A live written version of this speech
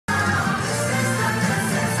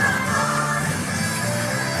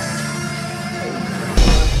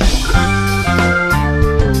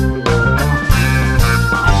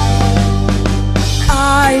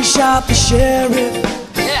sheriff,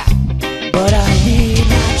 yeah, but I need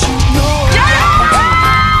not you know.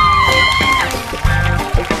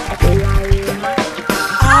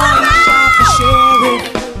 I shot the sheriff,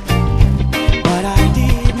 but I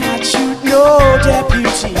did not shoot no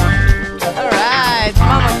deputy. Alright,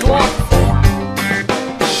 Mama Glock.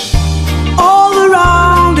 All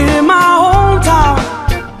around in my hometown,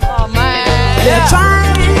 Oh man, they're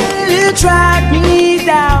trying to track me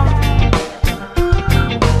down.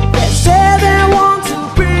 They say they want to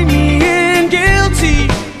bring me in guilty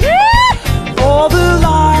for the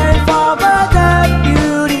life of a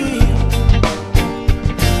deputy,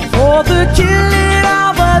 for the killing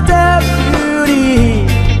of a deputy.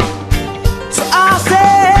 So I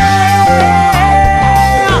say,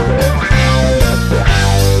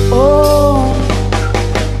 oh,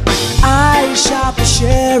 I shot the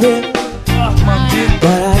sheriff,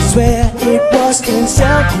 but I swear it was in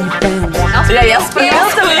self-defense. Ja, jag spelar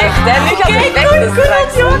som echt, hè? Nu gaat het weg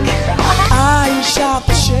straks. I shot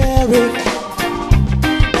the sheriff,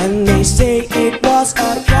 and they say it was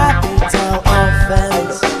a capital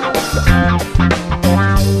offense.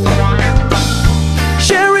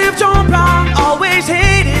 Sheriff John Brown always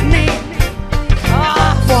hated me.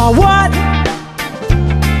 For what?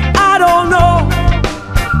 I don't know.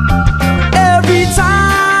 Every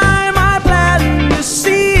time I plant the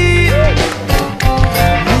seed,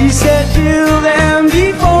 he said kill them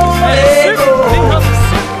before they go.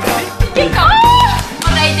 Oh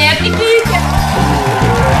nee, die heb ik niet.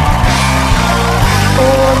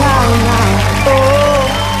 Oh, now, now, oh.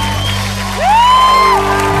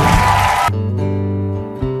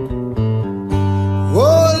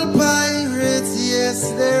 All pirates, yes,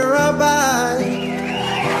 they're by.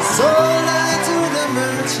 Sold I to the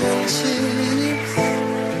merchant ships.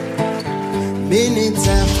 Minutes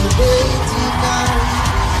after they took out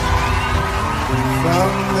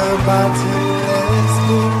from the bottomless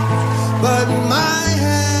pit. But my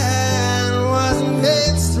hand was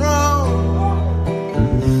made strong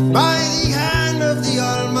by the hand of the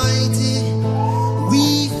Almighty.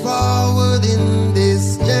 We forward in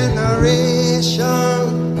this generation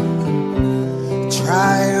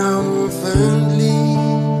triumphantly.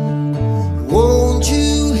 Won't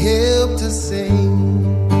you help to sing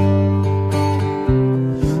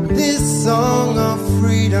this song of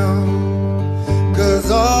freedom?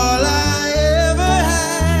 'Cause all I ever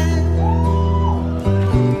had,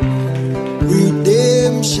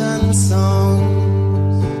 redemption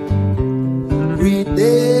songs,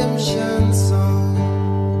 redemption songs.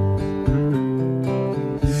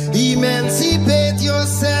 Emancipate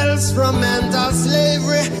yourselves from mental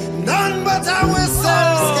slavery. None but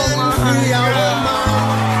ourselves can free our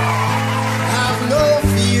mind. Have no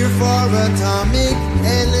fear for atomic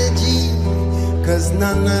energy, 'cause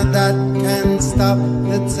none of that can stop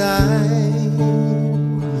the time.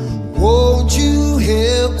 Won't you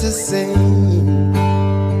help to sing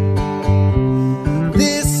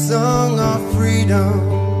this song of freedom?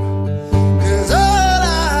 'Cause all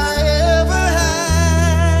I ever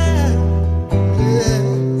had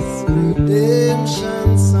is redemption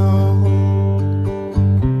song,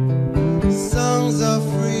 songs of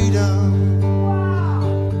freedom,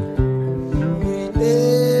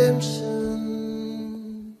 redemption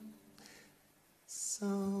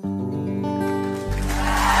song.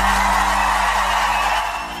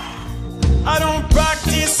 I don't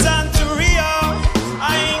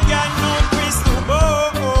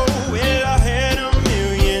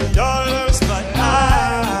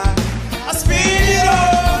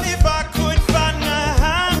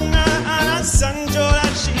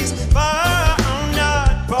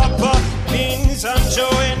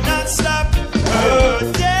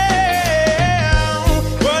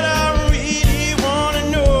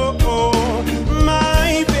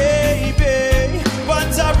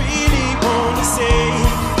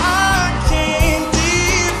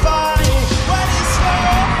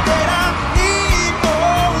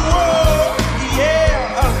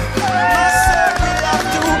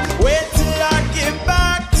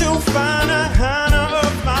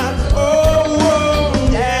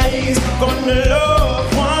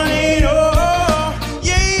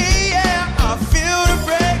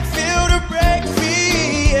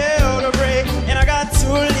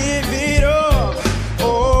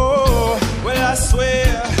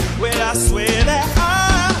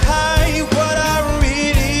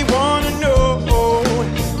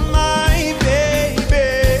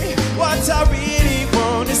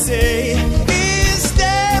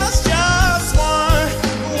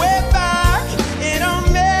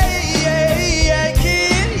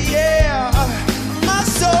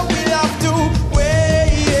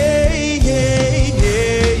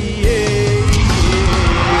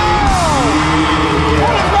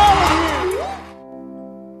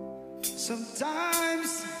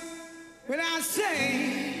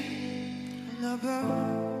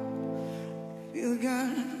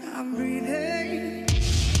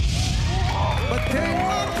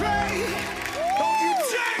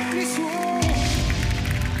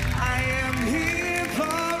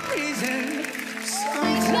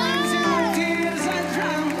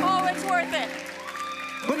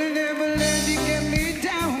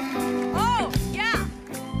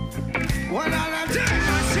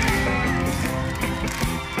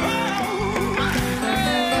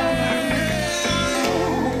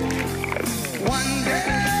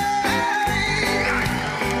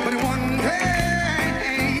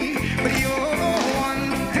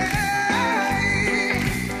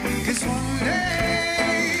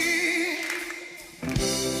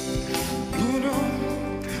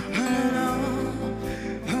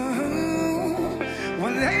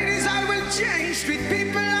change. Street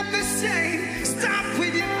people are the same. Stop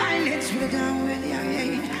with your violence, we're down with your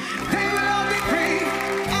hate. They will all be great.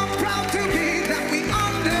 I'm proud to be that we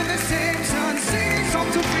under the same sun. Sing song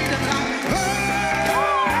to freedom now.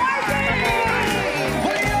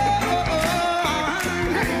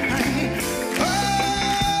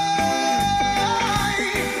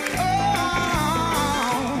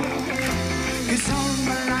 It's all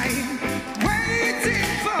my life waiting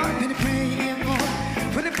for, been praying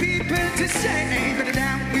for the people to say, but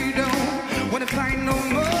now we don't wanna fight no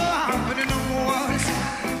more, but no more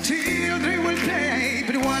children will play,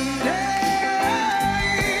 but one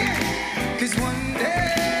day, 'cause one day,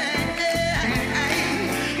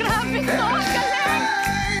 Grabe to, ang galing!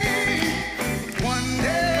 one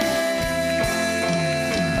day.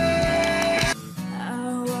 I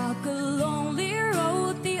walk a lonely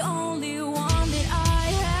road, the only one that I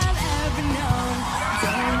have ever known.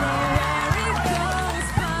 Don't know where it goes,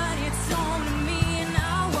 but it's home to me, and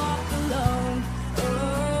I walk alone.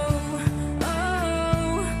 Oh,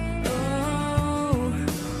 oh, oh.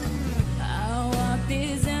 I walk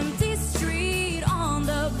this empty street on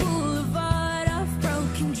the boulevard of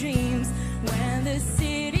broken dreams. When the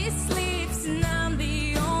city sleeps and I'm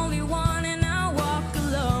the only one, and I walk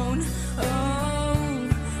alone. Oh,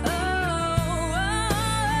 oh, oh.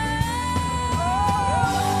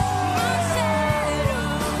 My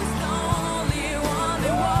shadow's the only one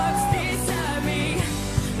that walks beside me.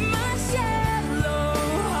 My shallow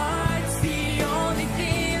heart's the only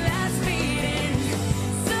thing that's beating.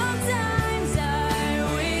 Sometimes I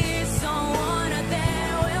wish someone out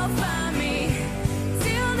there will find me.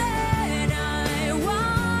 Till then I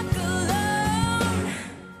walk alone.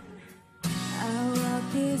 I walk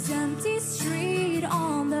this empty street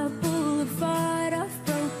on the boulevard of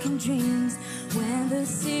broken dreams. When the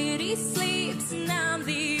city sleeps and I'm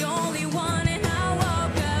the only one, and I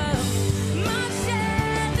walk up. My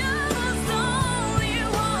shadow's the only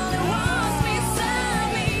one that walks beside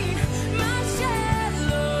me. My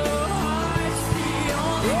shallow heart's the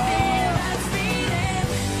only thing that's beating.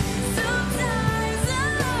 Sometimes I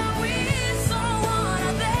wish someone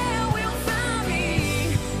out there will find me.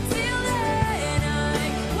 Till then I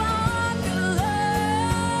walk alone.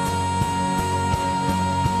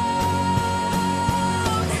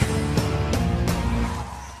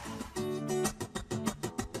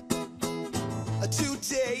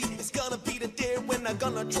 Today is gonna be the day when I'm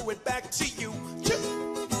gonna throw it back to you.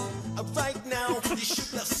 Right now, you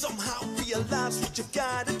should have somehow realized what you've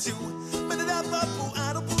gotta do. But I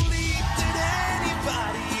don't believe that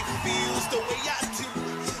anybody feels the way I do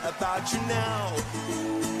about you now.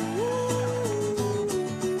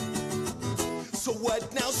 So what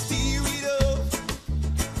now? Steer it up,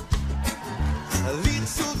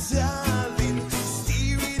 little darling.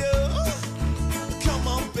 Steer it up. Come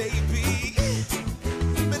on, baby.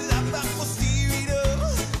 But I for steer it up.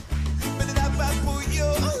 But I for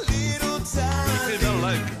your little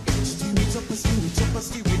darling. Steer it up, steer it up,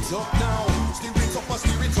 steer it up now. Steer it up,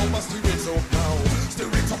 steer it up, steer it up now.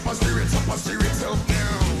 Steer it up, steer it up, steer it up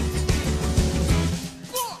now.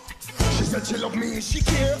 She said she love me, she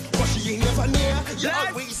care, but she ain't never near. You're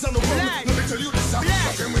always on the road. Let me tell you this, I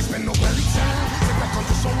can't waste no quality time. Take back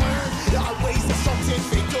onto somewhere. You're always something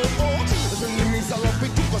fake over. The enemies I love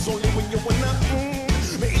it too, 'cause only when you wanna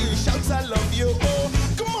make you shout I love you. Oh,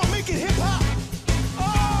 come on, make it hip hop.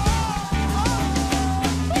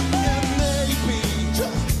 And maybe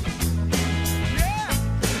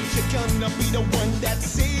you're gonna be the one that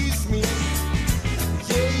saves me.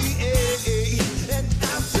 Yeah, and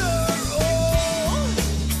after all,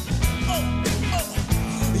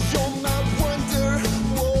 you're my wonder.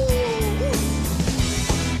 Whoa.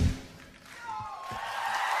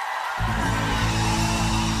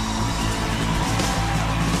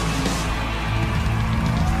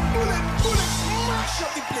 Bullet, mash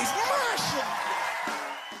up the place, mash up.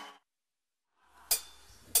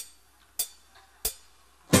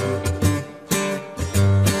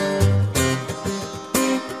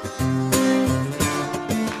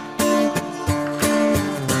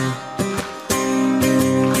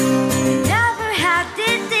 Never had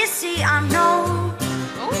it easy, I know,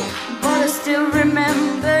 but I still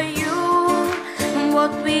remember you and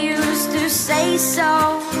what we used to say.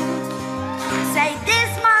 So say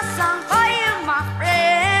this my song for you, my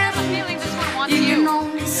friend. I'm feeling this one wants You you. can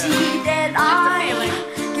only see that I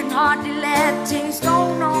can hardly let things go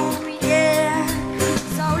on, yeah.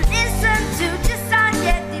 So listen to the sound,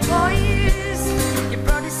 get the voice. Your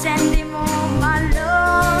brother send him all my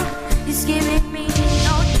love. He's giving me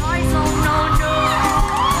no choice, oh no, no.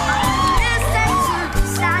 Listen to the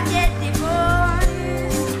sound, get the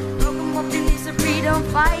voice. Broken up in this freedom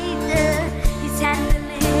fighter.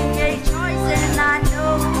 handling a choice, and I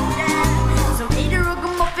know that. So need a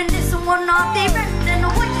ragamuffin, this one off the rest, and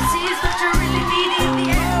what you see is what you really need in the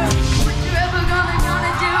end. What you ever gonna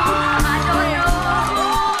do, I don't know.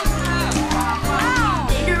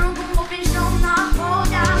 Need a ragamuffin, show not fall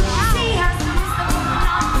down. See how to miss the woman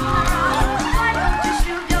not around. Why don't you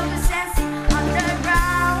shoot your sense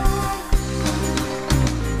underground?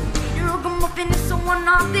 Need a ragamuffin, this one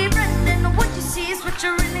off the rest, and what you see is what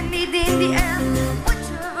you really need in the end. What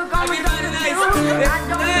you ever gonna do, I don't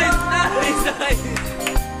know.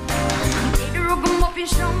 Need a ragamuffin,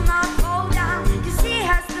 show not fall down. 'Cause he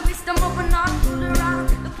has the wisdom of a not fool around.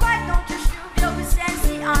 But why don't you shoot your sense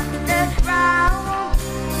underground?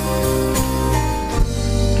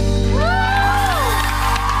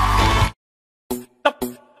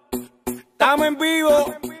 Estamos en vivo.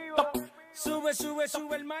 Sube, sube,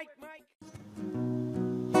 sube el mic.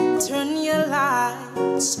 Turn your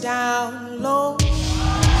lights down low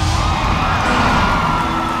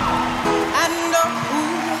and your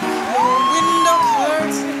window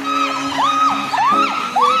curtain.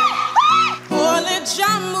 Only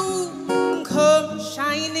your moon come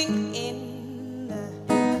shining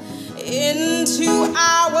into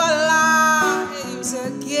our lives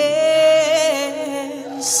again.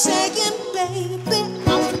 Saying, baby, I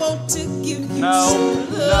want to give you some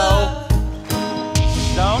love.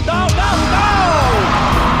 No. I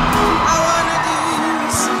wanna give you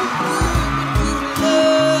some good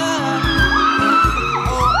love.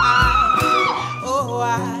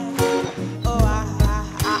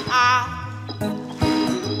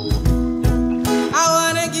 I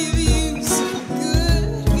wanna give you some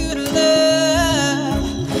good love.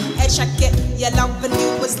 And check it, your loving you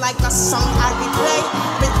was like a song I replay.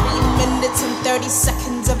 Every 3 minutes and 30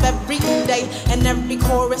 seconds of every day, and every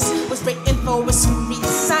chorus was written for us to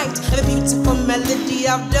recite. The beautiful melody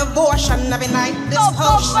of devotion every night.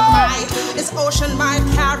 This ocean might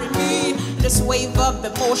carry me. This wave of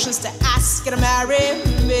emotions to ask you to marry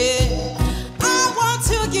me. I want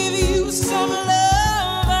to give you some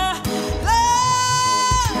love.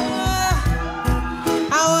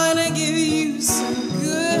 I wanna give you some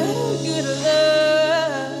good love.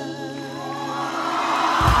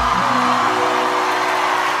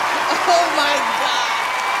 Oh my God.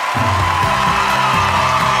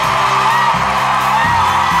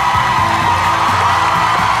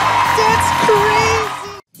 That's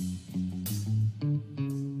crazy.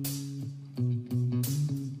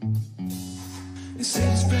 The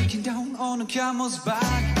city's breaking down on a camel's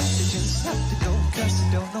back. You just have to go cause you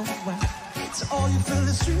don't know when. So all you feel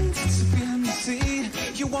the streets, it's a feeling you see.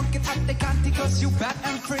 You won't get out the country cause you're back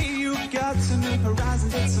and free. You got a new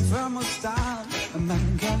horizon, it's a firmer style. A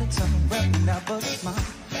man got a tongue but never smile.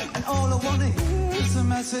 And all I wanna hear is a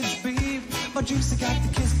message beep. But you still got the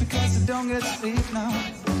kiss because I don't get sleep now.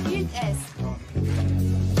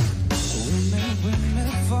 Women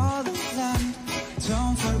for the land,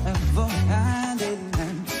 don't forever hand in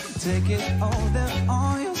hand. Take it all there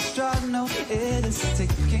on your stride, no, it is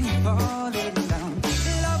ticking, falling down.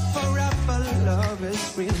 Love forever, love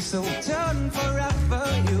is real, so turn forever,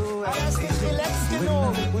 you and me.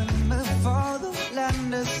 Women for the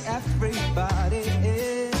land, is everybody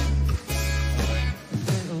in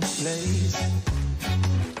little place.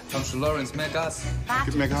 Komm schon, Lawrence, mehr Gas.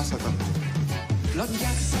 Gib mehr Gas, Alter. Looking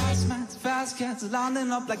at the size, man, fast cats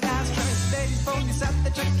lining up like ashtrays. Ladies, phonies at the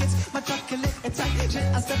jackets, my chocolate attack. Shit,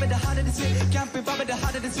 I step at the heart of the city, can't be bothered the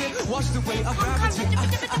heart of the city. Watch the way of gravity. I'm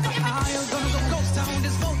gonna go ghost town,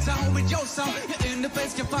 this whole town with your sound. You're in the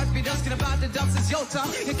place, can fight me, asking about the dance, it's your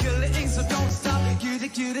time. You're killing, so don't stop, get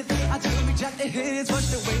it. I tell me, jack the hits, watch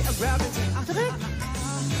the way of gravity.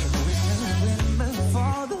 Women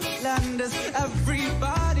for the landers,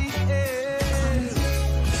 everybody is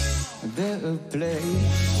the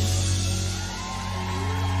place.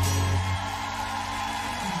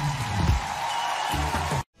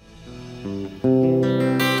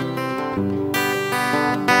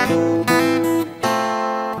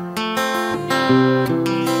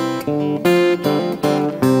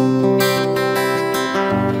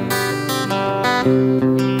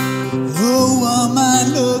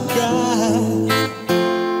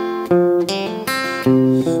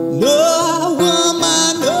 No, I want my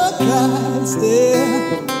no cries there.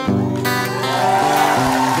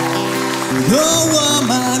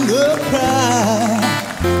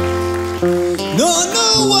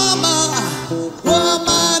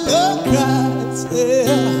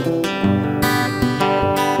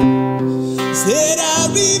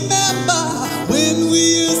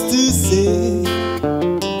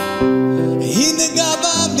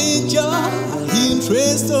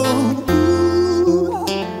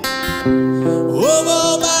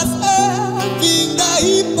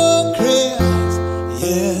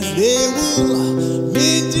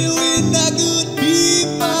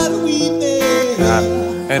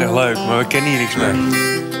 Maar we kennen hier niks mee.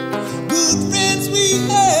 Good friends we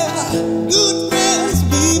have, good friends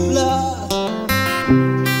we've lost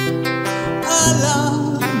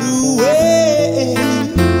along the way.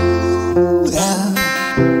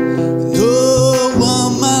 No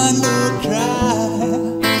woman, no cry.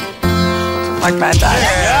 Maakt mij het uit.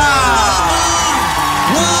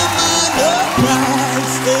 Woman, no cry.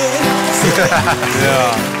 Ja.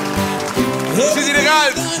 Ziet hij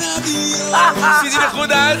eruit? Ziet hij er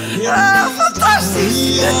goed uit?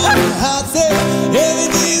 Fantastisch.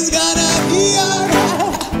 Everything's gonna be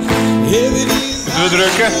alright. Everything's Moeten we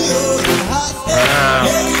drukken?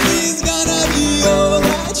 Everything's gonna be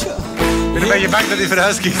alright. Ik ben een beetje bang dat hij voor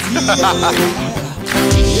huis kiest. Drukken?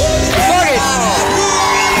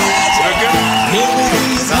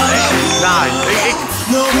 Nou,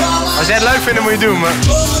 als jij het leuk vindt, dan moet je het doen, maar...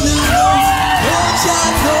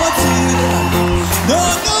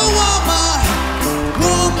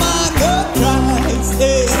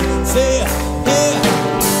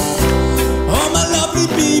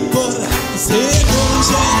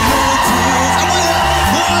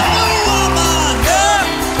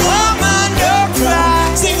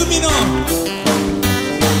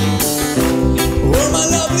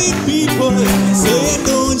 People say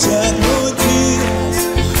don't shed no tears.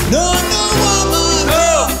 No.